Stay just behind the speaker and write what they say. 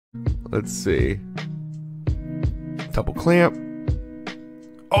Let's see. Double clamp.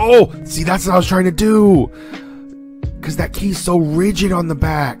 Oh, see, that's what I was trying to do. Because that key's so rigid on the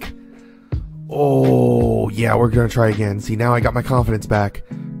back. Oh, yeah, we're going to try again. See, now I got my confidence back.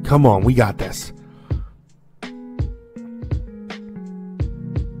 Come on, we got this.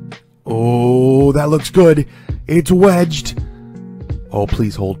 Oh, that looks good. It's wedged. Oh,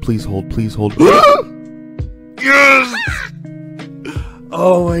 please hold, please hold, please hold. Yes!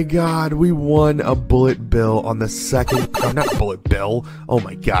 Oh my god, we won a bullet bill on the second... Oh, not bullet bill. Oh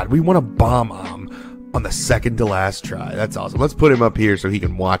my god, we won a Bob-Omb on the second to last try. That's awesome. Let's put him up here so he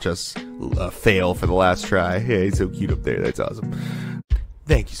can watch us fail for the last try. Yeah, he's so cute up there. That's awesome.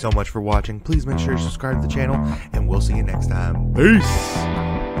 Thank you so much for watching. Please make sure to subscribe to the channel, and we'll see you next time. Peace!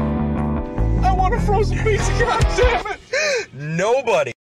 I want a frozen pizza, goddammit! Nobody